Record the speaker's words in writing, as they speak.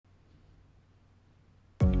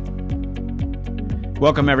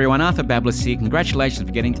Welcome everyone, Arthur Bablis here. Congratulations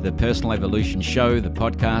for getting to the Personal Evolution Show, the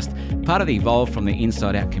podcast, part of the Evolve from the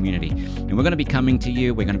Inside Out community. And we're going to be coming to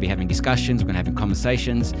you, we're going to be having discussions, we're going to be having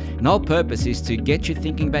conversations. And the whole purpose is to get you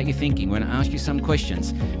thinking about your thinking. We're going to ask you some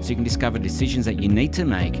questions so you can discover decisions that you need to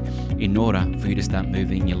make in order for you to start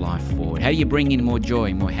moving your life forward. How do you bring in more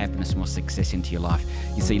joy, more happiness, more success into your life?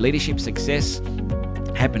 You see, leadership success,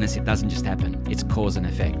 happiness, it doesn't just happen, it's cause and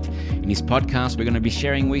effect. In this podcast, we're going to be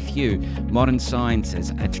sharing with you modern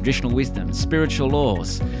sciences, traditional wisdom, spiritual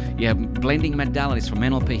laws, blending modalities from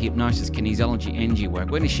NLP, hypnosis, kinesiology, energy work.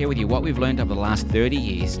 We're going to share with you what we've learned over the last 30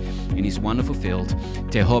 years in this wonderful field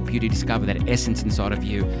to help you to discover that essence inside of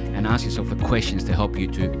you and ask yourself the questions to help you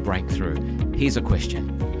to break through. Here's a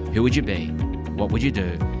question. Who would you be? What would you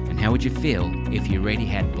do? And how would you feel if you already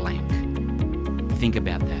had blank? Think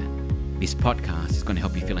about that. This podcast is going to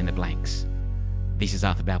help you fill in the blanks. This is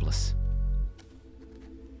Arthur Bablis.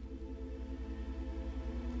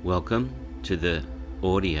 Welcome to the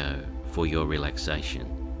audio for your relaxation.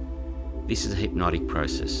 This is a hypnotic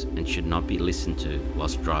process and should not be listened to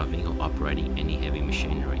whilst driving or operating any heavy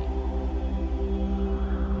machinery.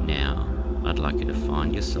 Now, I'd like you to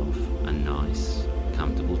find yourself a nice,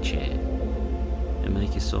 comfortable chair and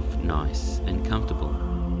make yourself nice and comfortable.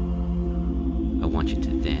 I want you to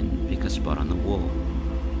then pick a spot on the wall,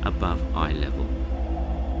 above eye level,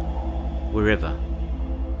 wherever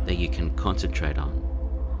that you can concentrate on.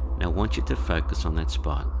 Now I want you to focus on that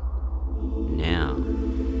spot. Now,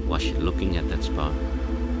 whilst you're looking at that spot,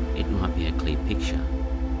 it might be a clear picture,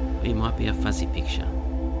 or it might be a fuzzy picture.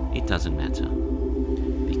 It doesn't matter,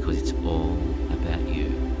 because it's all about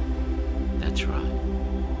you. That's right,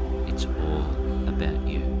 it's all about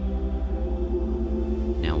you.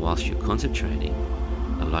 Now, whilst you're concentrating,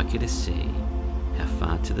 I'd like you to see how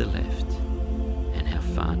far to the left and how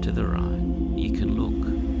far to the right you can look.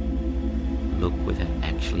 Look without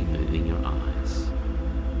actually moving your eyes.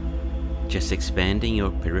 Just expanding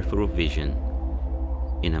your peripheral vision.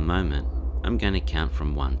 In a moment, I'm going to count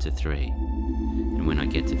from 1 to 3. And when I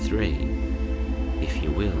get to 3, if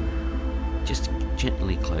you will, just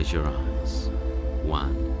gently close your eyes.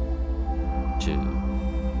 1,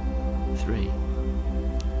 2, 3.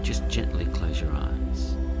 Just gently close your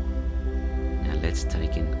eyes. Now let's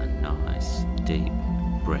take in a nice deep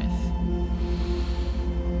breath.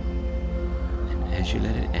 And as you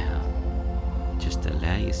let it out, just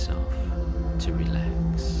allow yourself to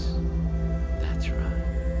relax. That's right.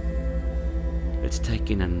 Let's take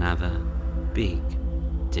in another big,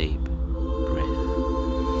 deep breath.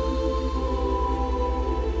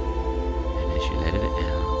 And as you let it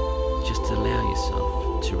out, just allow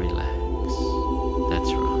yourself to relax.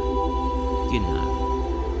 That's right. You know,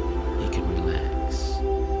 you can relax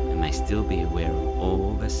and may still be aware of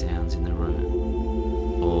all the sounds in the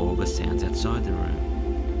room, all the sounds outside the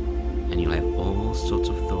room, and you'll have all sorts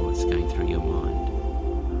of thoughts going through your mind.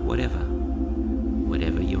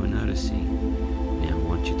 Whatever you are noticing, now I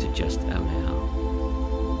want you to just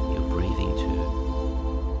allow your breathing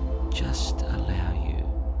to just allow you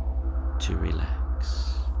to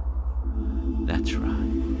relax. That's right.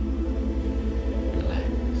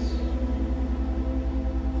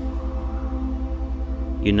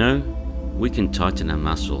 You know, we can tighten a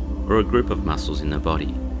muscle or a group of muscles in the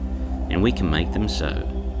body, and we can make them so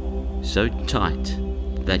tight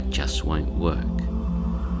that just won't work.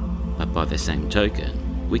 But by the same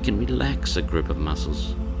token, we can relax a group of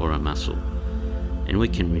muscles or a muscle, and we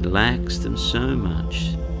can relax them so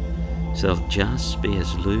much so they'll just be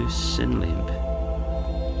as loose and limp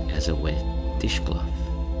as a wet dishcloth,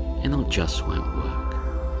 and they just won't work.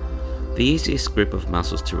 The easiest group of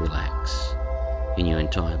muscles to relax in your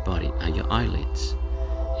entire body are your eyelids.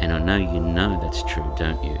 And I know you know that's true,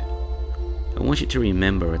 don't you? I want you to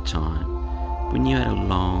remember a time when you had a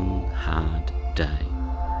long, hard day.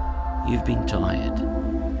 You've been tired.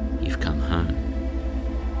 You've come home.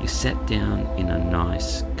 You sat down in a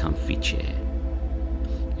nice, comfy chair.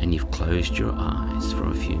 And you've closed your eyes for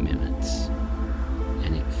a few minutes.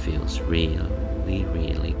 And it feels really,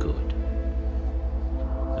 really good.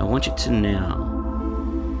 I want you to now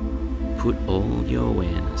put all your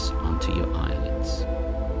awareness onto your eyelids.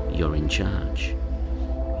 You're in charge.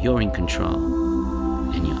 You're in control.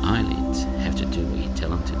 And your eyelids have to do what you tell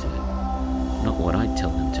them to do, not what I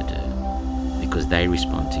tell them to do, because they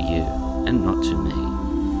respond to you and not to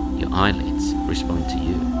me. Your eyelids respond to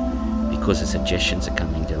you because the suggestions are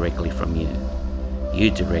coming directly from you.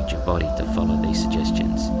 You direct your body to follow these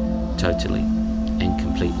suggestions totally and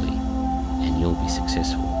completely, and you'll be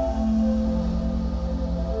successful.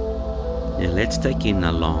 Now let's take in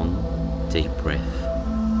a long, deep breath.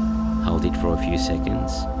 Hold it for a few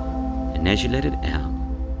seconds, and And as you let it out,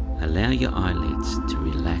 allow your eyelids to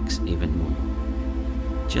relax even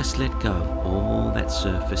more. Just let go of all that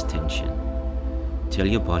surface tension. Tell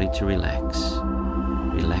your body to relax.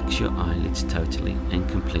 Relax your eyelids totally and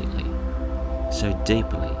completely. So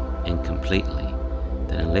deeply and completely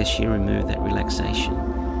that unless you remove that relaxation,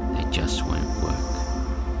 they just won't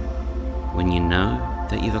work. When you know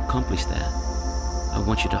that you've accomplished that, I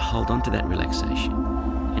want you to hold on to that relaxation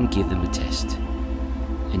and give them a test.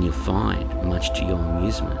 And you'll find, much to your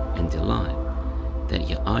amusement and delight, that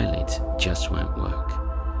your eyelids just won't work.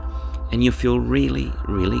 And you'll feel really,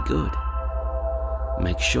 really good.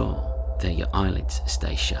 Make sure that your eyelids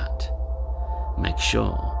stay shut. Make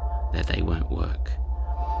sure that they won't work.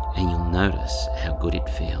 And you'll notice how good it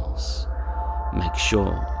feels. Make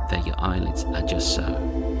sure that your eyelids are just so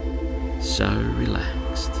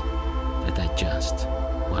relaxed that they just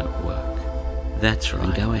won't work. That's right.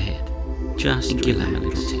 And go ahead. Just give them a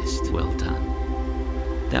little test. Well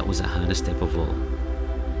done. That was the hardest step of all.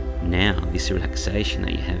 Now, this relaxation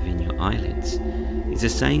that you have in your eyelids is the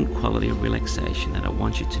same quality of relaxation that I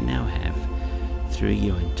want you to now have through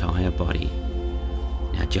your entire body.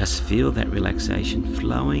 Now just feel that relaxation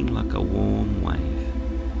flowing like a warm wave,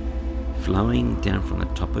 flowing down from the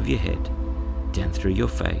top of your head, down through your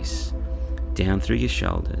face, down through your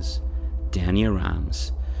shoulders, down your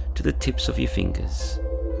arms, to the tips of your fingers.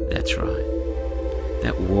 That's right.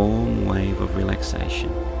 That warm wave of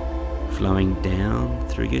relaxation flowing down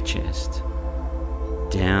through your chest,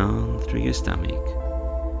 down through your stomach,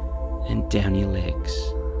 and down your legs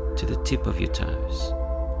to the tip of your toes.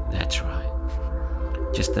 That's right.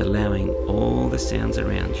 Just allowing all the sounds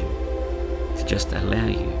around you to just allow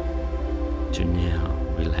you to now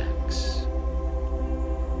relax.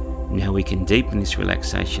 Now we can deepen this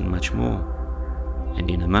relaxation much more. And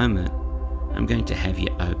in a moment, I'm going to have you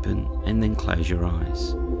open and then close your eyes.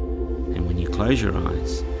 And when you close your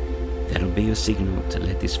eyes, that'll be your signal to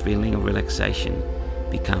let this feeling of relaxation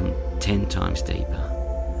become 10 times deeper.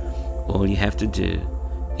 All you have to do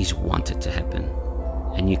is want it to happen,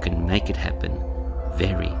 and you can make it happen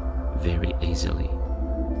very, very easily.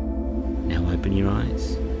 Now open your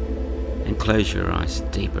eyes and close your eyes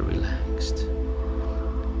deeper relaxed.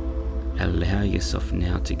 Allow yourself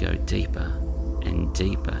now to go deeper and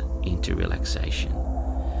deeper into relaxation,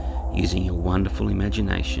 using your wonderful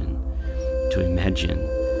imagination to imagine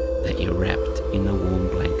that you're wrapped in a warm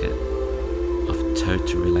blanket of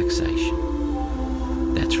total relaxation.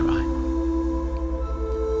 That's right.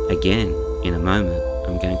 Again, in a moment,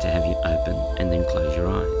 I'm going to have you open and then close your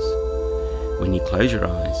eyes. When you close your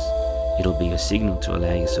eyes, it'll be a signal to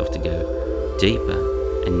allow yourself to go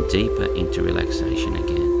deeper and deeper into relaxation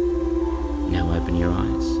again. Now open your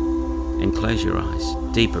eyes and close your eyes,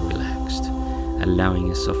 deeper relaxed, allowing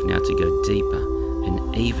yourself now to go deeper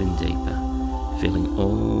and even deeper, feeling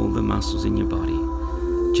all the muscles in your body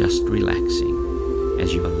just relaxing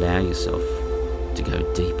as you allow yourself to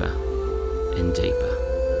go deeper and deeper.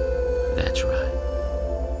 That's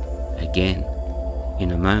right. Again,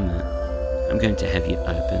 in a moment, I'm going to have you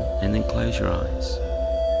open and then close your eyes.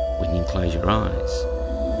 When you close your eyes,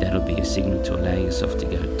 that'll be a signal to allow yourself to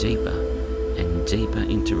go deeper and deeper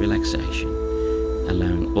into relaxation,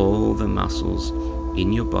 allowing all the muscles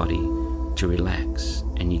in your body to relax,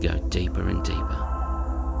 and you go deeper and deeper.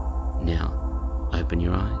 Now, open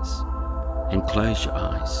your eyes and close your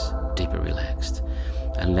eyes, deeper relaxed,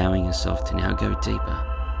 allowing yourself to now go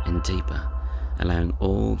deeper and deeper, allowing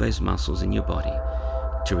all those muscles in your body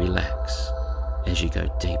to relax as you go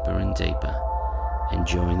deeper and deeper,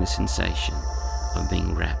 enjoying the sensation of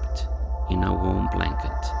being wrapped in a warm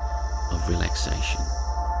blanket of relaxation,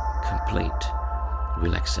 complete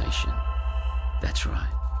relaxation. That's right.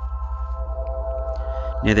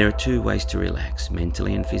 Now there are 2 ways to relax,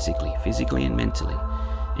 mentally and physically and mentally,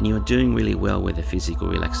 and you're doing really well with the physical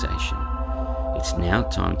relaxation. It's now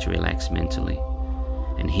time to relax mentally,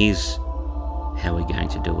 and here's how we're going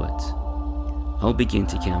to do it. I'll begin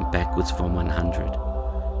to count backwards from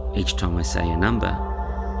 100. Each time I say a number,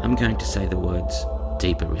 I'm going to say the words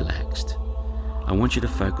deeper relaxed. I want you to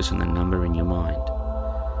focus on the number in your mind.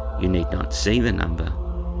 You need not see the number.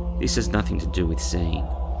 This has nothing to do with seeing.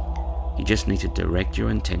 You just need to direct your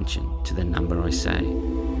attention to the number I say.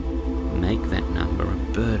 Make that number a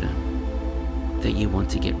burden that you want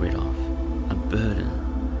to get rid of, a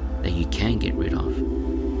burden that you can get rid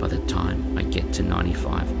of by the time I get to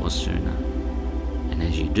 95 or sooner. And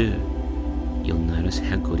as you do, you'll notice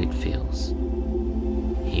how good it feels.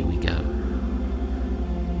 Here we go.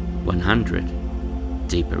 100,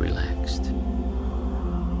 deeper relaxed.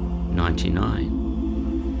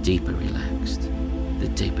 99, deeper relaxed. The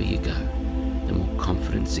deeper you go, the more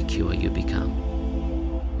confident, secure you become.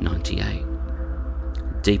 98.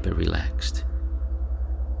 Deeper relaxed.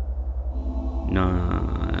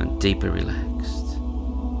 No, deeper relaxed.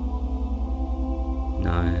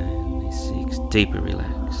 96. Deeper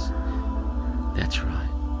relaxed. That's right.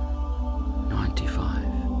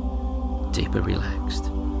 95. Deeper relaxed.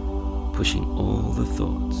 Pushing all the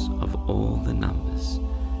thoughts of all the numbers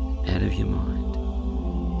out of your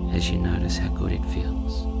mind as you notice how good it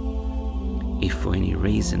feels. If for any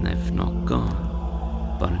reason they've not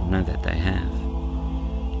gone, but I know that they have,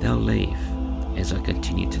 they'll leave as I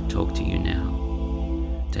continue to talk to you now.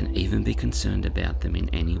 Don't even be concerned about them in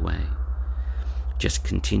any way. Just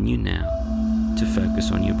continue now to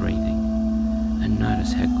focus on your breathing and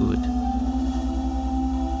notice how good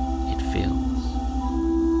it feels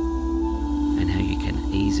and how you can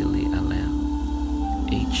easily allow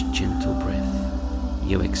each gentle breath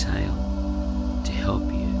you exhale to help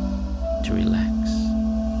you to relax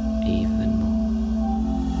even more.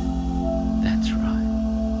 That's right.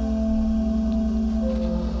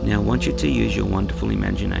 Now I want you to use your wonderful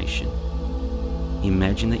imagination.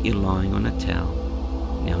 Imagine that you're lying on a towel,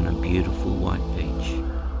 now on a beautiful white beach.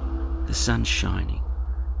 The sun's shining,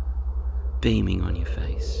 beaming on your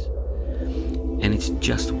face, and it's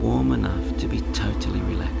just warm enough to be totally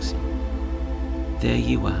relaxing. There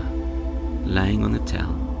you are, laying on the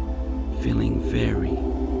towel, feeling very,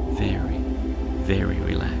 very, very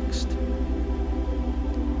relaxed.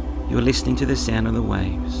 You're listening to the sound of the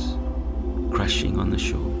waves crashing on the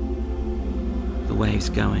shore. The waves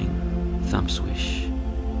going thump swish,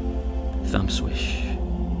 thump swish,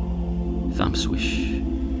 thump swish.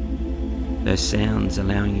 Those sounds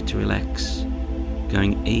allowing you to relax,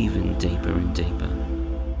 going even deeper and deeper.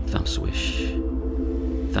 Thump swish,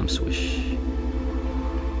 thump swish.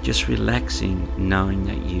 Just relaxing, knowing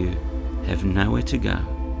that you have nowhere to go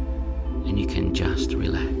and you can just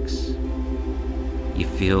relax. You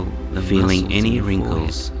feel the feeling any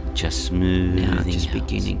wrinkles just smooth now, just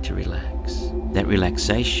beginning to relax. That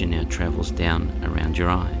relaxation now travels down around your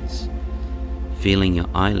eyes, feeling your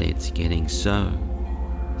eyelids getting so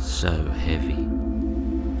heavy.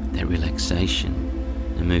 That relaxation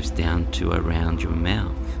that moves down to around your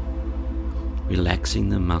mouth, relaxing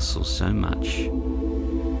the muscles so much,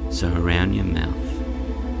 so around your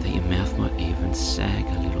mouth, that your mouth might even sag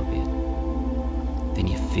a little bit. Then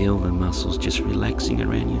you feel the muscles just relaxing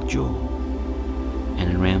around your jaw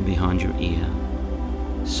and around behind your ear,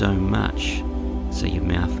 so much so your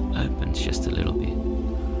mouth opens just a little bit.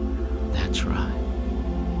 That's right.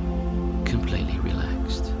 Completely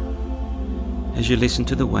relaxed. As you listen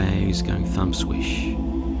to the waves going thump swish,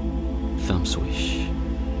 thump swish,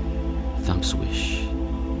 thump swish,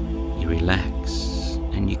 you relax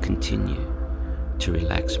and you continue to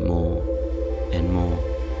relax more and more.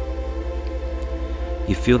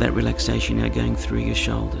 You feel that relaxation now going through your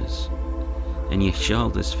shoulders, and your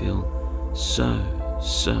shoulders feel so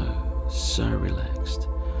relaxed.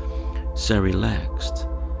 So relaxed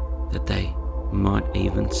that they might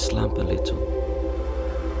even slump a little.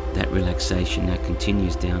 That relaxation now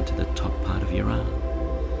continues down to the top part of your arm,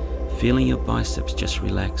 feeling your biceps just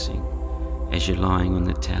relaxing as you're lying on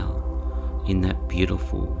the towel in that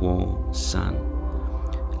beautiful warm sun,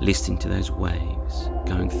 listening to those waves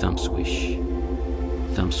going thump swish,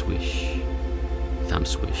 thump swish, thump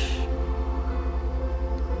swish.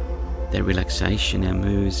 That relaxation now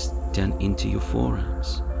moves down into your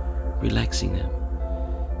forearms, relaxing them,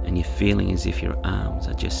 and you're feeling as if your arms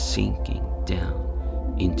are just sinking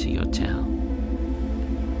down into your towel.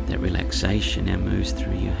 That relaxation now moves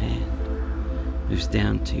through your hand, moves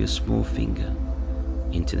down to your small finger,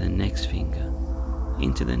 into the next finger,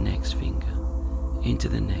 into the next finger, into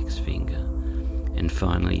the next finger, and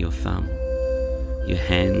finally your thumb. Your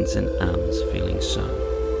hands and arms feeling so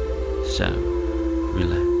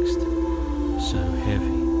relaxed, so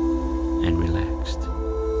heavy and relaxed,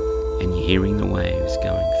 and you're hearing the waves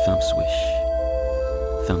going thump swish,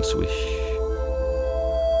 thump swish,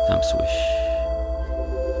 thump swish.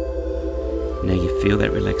 Now you feel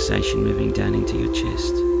that relaxation moving down into your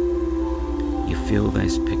chest. You feel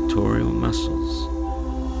those pectoral muscles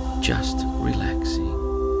just relaxing,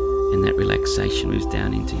 and that relaxation moves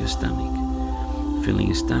down into your stomach, feeling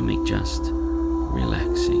your stomach just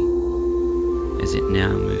relaxing as it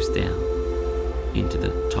now moves down into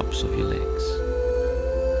the tops of your legs.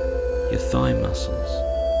 Your thigh muscles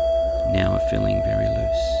now are feeling very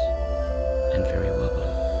loose and very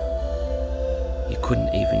wobbly. You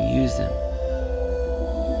couldn't even use them,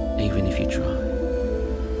 even if you tried.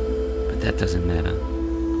 But that doesn't matter,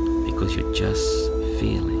 because you're just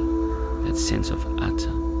feeling that sense of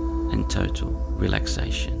utter and total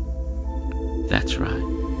relaxation. That's right.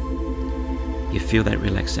 You feel that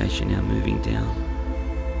relaxation now moving down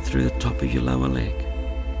through the top of your lower leg,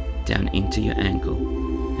 down into your ankle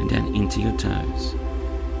and down into your toes,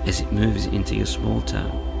 as it moves into your small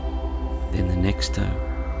toe, then the next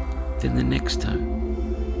toe, then the next toe,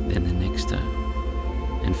 then the next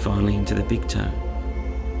toe, and finally into the big toe.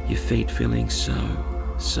 Your feet feeling so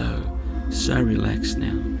relaxed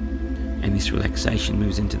now, and this relaxation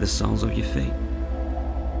moves into the soles of your feet.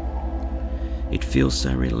 It feels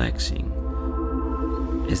so relaxing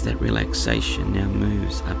as that relaxation now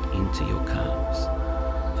moves up into your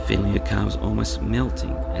calves, feeling your calves almost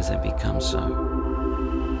melting as they become so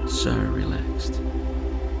relaxed.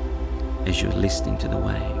 As you're listening to the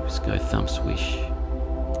waves go thump swish,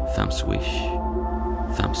 thump swish,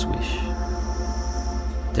 thump swish.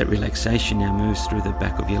 That relaxation now moves through the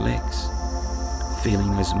back of your legs,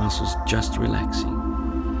 feeling those muscles just relaxing.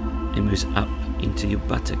 It moves up into your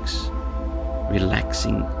buttocks,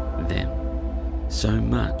 relaxing them so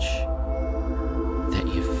much that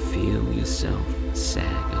you feel yourself sag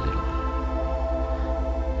a little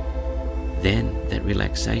bit. Then that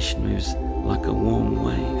relaxation moves like a warm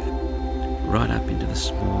wave right up into the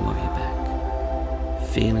small of your back,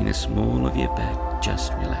 feeling the small of your back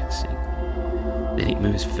just relaxing. Then it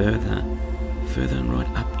moves further and right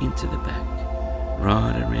up into the back,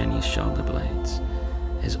 right around your shoulder blades,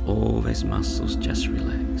 as all those muscles just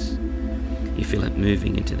relax. You feel it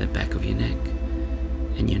moving into the back of your neck,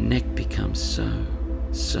 and your neck becomes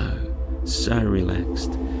so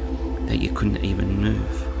relaxed that you couldn't even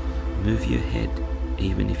move your head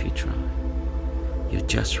even if you tried. You're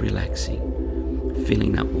just relaxing,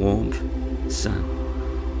 feeling that warmth, sun,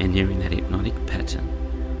 and hearing that hypnotic pattern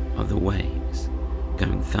of the waves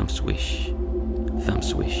going thump swish, thump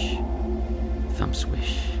swish, thump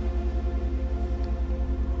swish.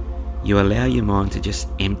 You allow your mind to just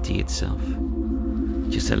empty itself,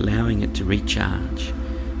 just allowing it to recharge,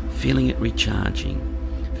 feeling it recharging,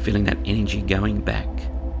 feeling that energy going back,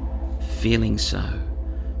 feeling so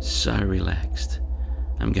relaxed.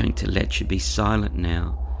 I'm going to let you be silent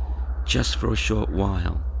now, just for a short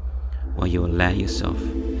while you allow yourself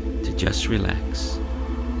to just relax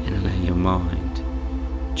and allow your mind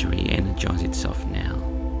to re-energize itself now.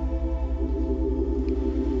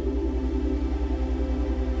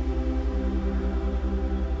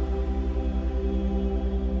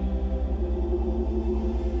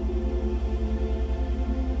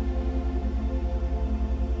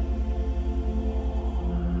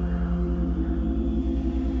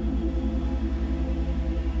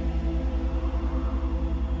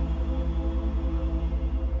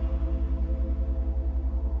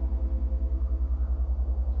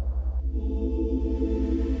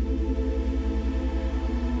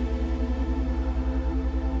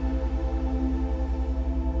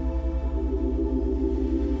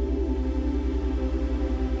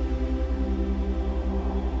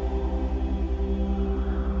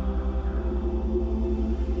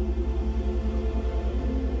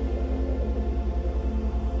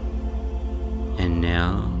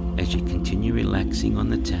 Now, as you continue relaxing on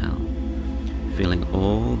the towel, feeling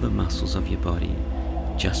all the muscles of your body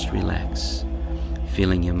just relax,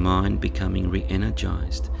 feeling your mind becoming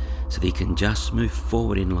re-energized so that you can just move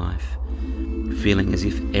forward in life, feeling as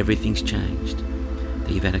if everything's changed,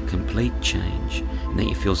 that you've had a complete change, and that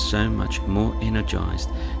you feel so much more energized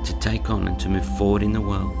to take on and to move forward in the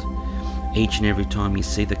world. Each and every time you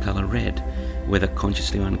see the color red, whether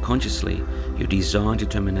consciously or unconsciously, your desire and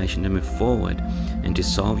determination to move forward and to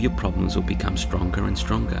solve your problems will become stronger and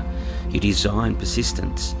stronger. Your desire and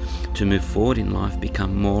persistence to move forward in life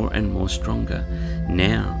become more and more stronger.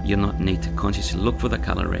 Now you'll not need to consciously look for the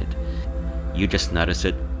color red. You just notice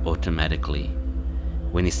it automatically.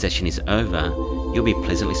 When this session is over, you'll be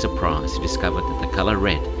pleasantly surprised to discover that the color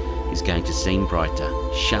red is going to seem brighter,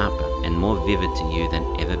 sharper, and more vivid to you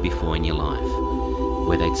than ever before in your life.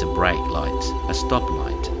 Whether it's a brake light, a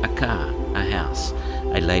stoplight, a car, a house,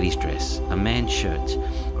 a lady's dress, a man's shirt,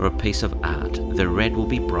 or a piece of art, the red will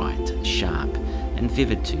be bright, sharp, and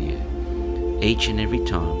vivid to you. Each and every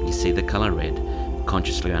time you see the color red,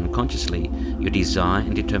 consciously or unconsciously, your desire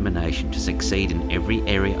and determination to succeed in every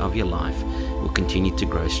area of your life will continue to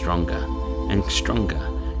grow stronger and stronger,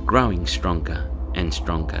 growing stronger and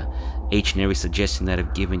stronger. Each and every suggestion that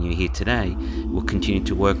I've given you here today will continue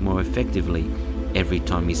to work more effectively every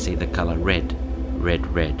time you see the color red, red,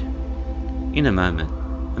 red. In a moment,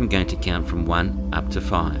 I'm going to count from 1 up to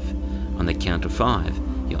 5. On the count of 5,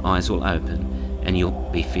 your eyes will open and you'll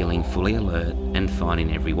be feeling fully alert and fine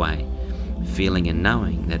in every way. Feeling and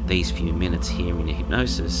knowing that these few minutes here in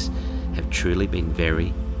hypnosis have truly been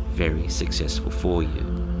very, very successful for you.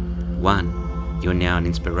 1, You're now an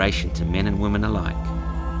inspiration to men and women alike.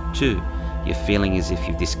 2. You're feeling as if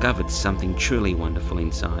you've discovered something truly wonderful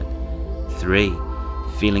inside. 3.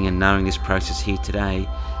 Feeling and knowing this process here today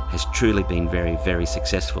has truly been very, very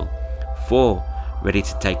successful. 4. Ready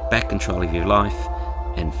to take back control of your life.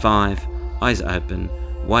 And 5. Eyes open,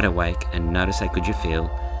 wide awake, and notice how good you feel.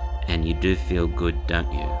 And you do feel good,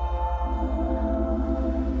 don't you?